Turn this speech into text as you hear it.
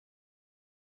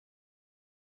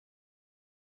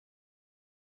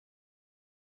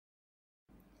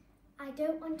I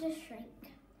don't want to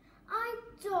shrink. I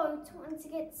don't want to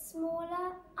get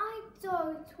smaller. I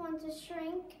don't want to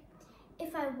shrink.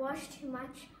 If I wash too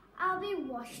much, I'll be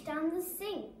washed down the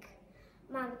sink.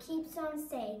 Mum keeps on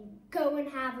saying, go and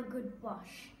have a good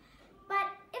wash. But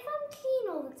if I'm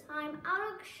clean all the time,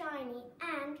 I'll look shiny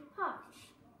and posh.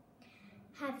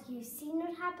 Have you seen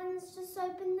what happens to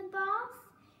soap in the bath?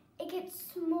 It gets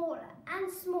smaller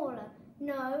and smaller.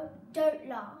 No, don't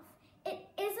laugh. It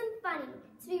isn't funny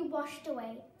to be washed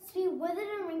away, to be withered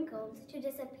and wrinkled, to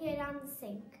disappear down the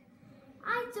sink.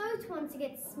 I don't want to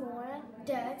get smaller.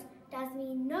 Dirt does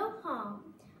me no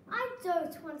harm. I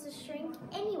don't want to shrink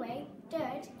anyway.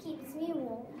 Dirt keeps me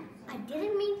warm. I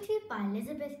didn't mean to by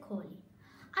Elizabeth Corley.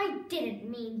 I didn't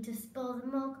mean to spill the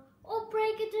milk or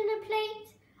break it in a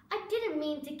plate. I didn't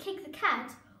mean to kick the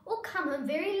cat or come home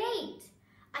very late.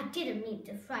 I didn't mean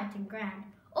to frighten Gran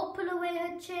or pull away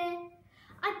her chair.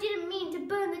 I didn't mean to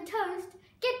burn the toast,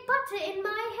 get butter in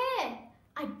my hair.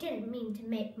 I didn't mean to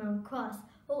make Mum cross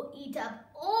or eat up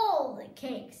all the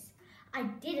cakes. I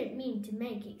didn't mean to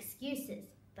make excuses,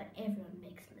 but everyone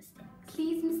makes mistakes.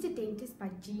 Please, Mr. Dentist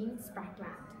by Jean Sprackland.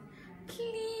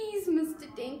 Please,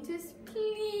 Mr. Dentist,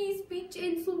 please be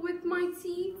gentle with my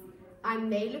teeth. I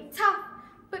may look tough,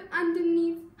 but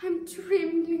underneath I'm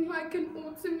trembling like an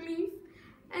autumn leaf.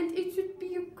 And it would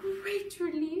be a great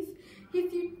relief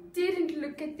if you didn't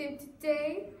look at them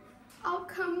today. I'll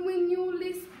come when you're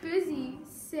less busy,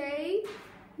 say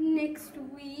next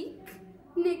week,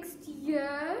 next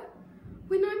year,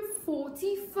 when I'm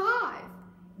 45.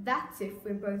 That's if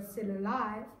we're both still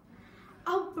alive.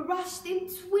 I'll brush them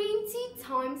 20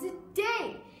 times a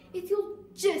day if you'll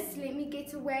just let me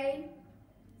get away.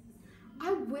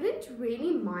 I wouldn't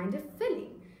really mind a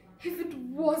filling if it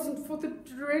wasn't for the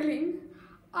drilling.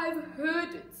 I've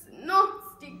heard its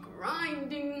nasty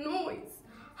grinding noise.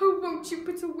 Oh, won't you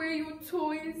put away your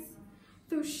toys?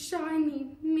 Those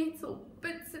shiny metal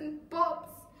bits and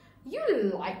bobs.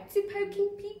 You like to poke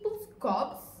in people's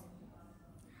gobs.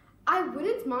 I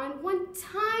wouldn't mind one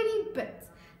tiny bit,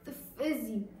 the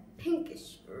fizzy,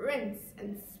 pinkish rinse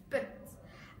and spit.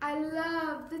 I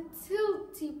love the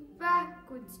tilty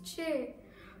backwards chair,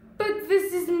 but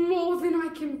this is more than I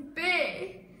can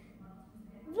bear.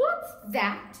 What's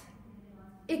that?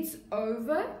 It's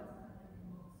over?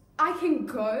 I can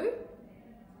go?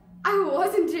 I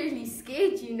wasn't really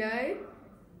scared, you know.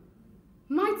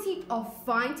 My teeth are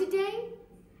fine today.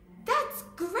 That's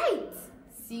great.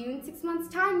 See you in 6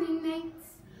 months' time then, mates.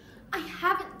 I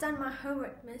haven't done my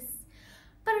homework, miss,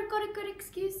 but I've got a good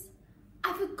excuse.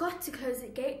 I forgot to close the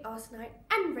gate last night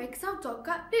and Rex, our dog,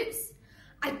 got loose.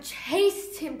 I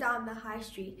chased him down the high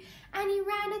street and he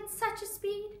ran at such a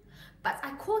speed. But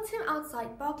I caught him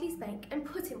outside Barclays Bank and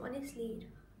put him on his lead.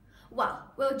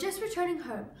 Well, we were just returning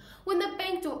home when the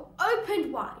bank door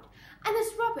opened wide and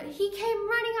this robber, he came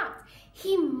running out.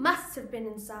 He must have been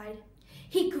inside.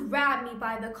 He grabbed me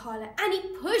by the collar and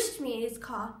he pushed me in his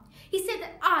car. He said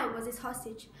that I was his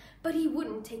hostage, but he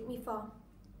wouldn't take me far.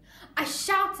 I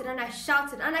shouted and I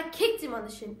shouted and I kicked him on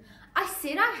the shin. I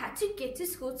said I had to get to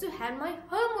school to hand my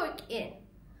homework in.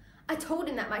 I told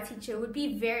him that my teacher would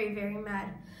be very, very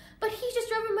mad. But he just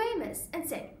drove him famous and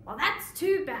said, well, that's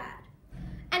too bad.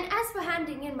 And as for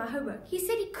handing in my homework, he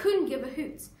said he couldn't give a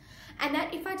hoot. And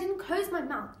that if I didn't close my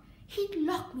mouth, he'd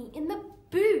lock me in the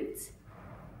boot.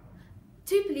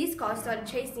 2 police cars started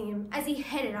chasing him as he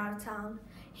headed out of town.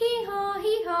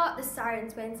 Hee-haw, the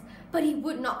sirens went, but he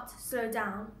would not slow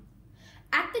down.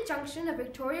 At the junction of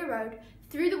Victoria Road,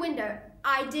 through the window,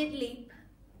 I did leap.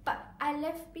 But I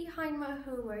left behind my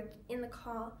homework in the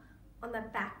car on the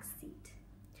back seat.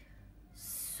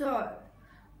 So,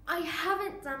 I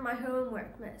haven't done my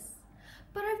homework, miss,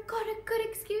 but I've got a good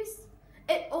excuse.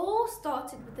 It all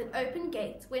started with an open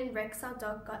gate when Rex, our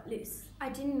dog, got loose. I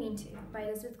didn't mean to, by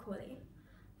Elizabeth Corley.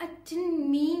 I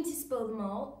didn't mean to spill the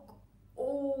milk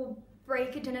or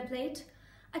break a dinner plate.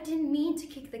 I didn't mean to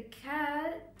kick the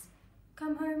cat,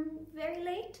 come home very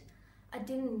late. I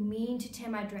didn't mean to tear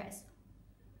my dress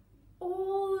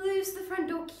or lose the front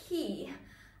door key.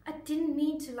 I didn't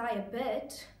mean to lie a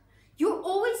bit. You're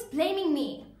always blaming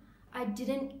me. I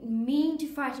didn't mean to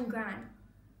frighten Gran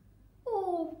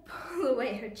or pull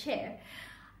away her chair.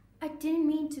 I didn't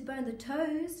mean to burn the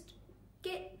toast,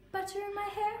 get butter in my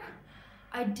hair.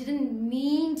 I didn't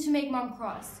mean to make Mum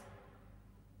cross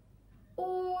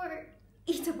or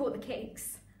eat up all the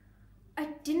cakes. I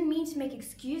didn't mean to make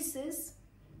excuses,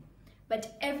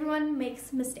 but everyone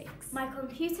makes mistakes. My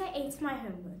computer ate my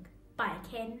homework by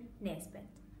Ken Nesbitt.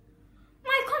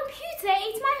 My computer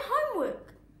ate my homework.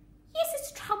 Yes,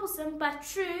 it's troublesome, but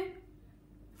true.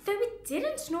 Though it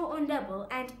didn't snore or nibble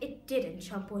and it didn't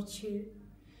chomp or chew.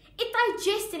 It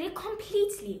digested it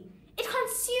completely. It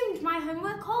consumed my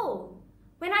homework whole.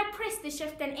 When I pressed the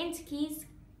shift and enter keys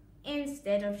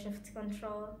instead of shift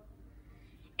control.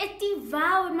 It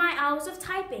devoured my hours of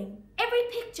typing, every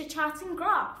picture, chart and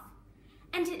graph.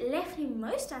 And it left me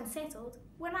most unsettled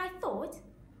when I thought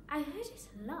I heard it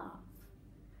laugh.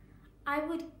 I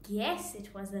would guess it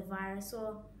was a virus,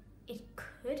 or it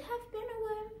could have been a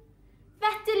worm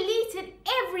that deleted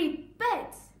every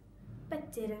bit,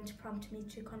 but didn't prompt me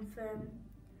to confirm.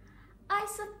 I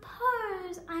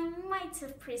suppose I might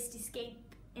have pressed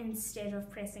escape instead of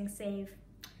pressing save.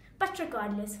 But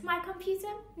regardless, my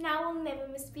computer now will never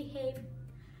misbehave,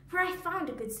 for I found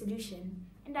a good solution,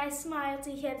 and I smiled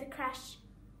to hear the crash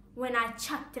when I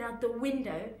chucked it out the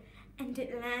window and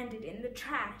it landed in the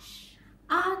trash.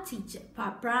 Our Teacher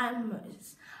by Brian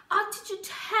Moses. Our teacher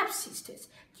taps his test,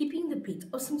 keeping the beat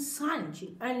of some silent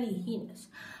tune only he knows.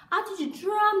 Our teacher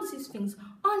drums his fingers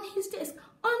on his desk,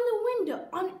 on the window,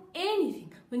 on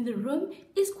anything when the room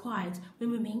is quiet,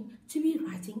 when we're meant to be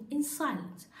writing in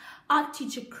silence. Our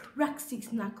teacher cracks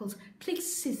his knuckles,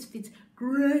 clicks his feet,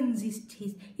 grinds his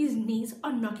teeth. His knees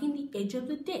are knocking the edge of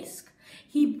the desk.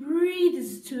 He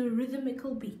breathes to a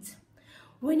rhythmical beat.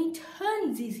 When he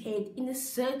turns his head in a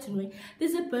certain way,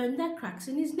 there's a bone that cracks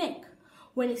in his neck.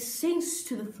 When he sinks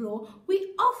to the floor,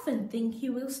 we often think he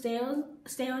will stay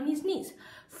on his knees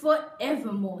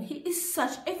forevermore. He is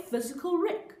such a physical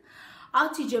wreck.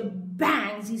 Our teacher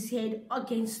bangs his head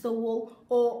against the wall,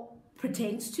 or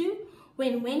pretends to.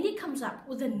 When Wendy comes up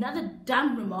with another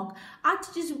dumb remark, our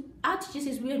teacher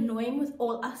says we annoy him with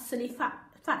all our silly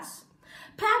fuss.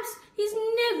 Perhaps he's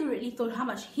never really thought how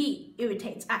much he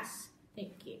irritates us.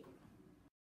 Thank you.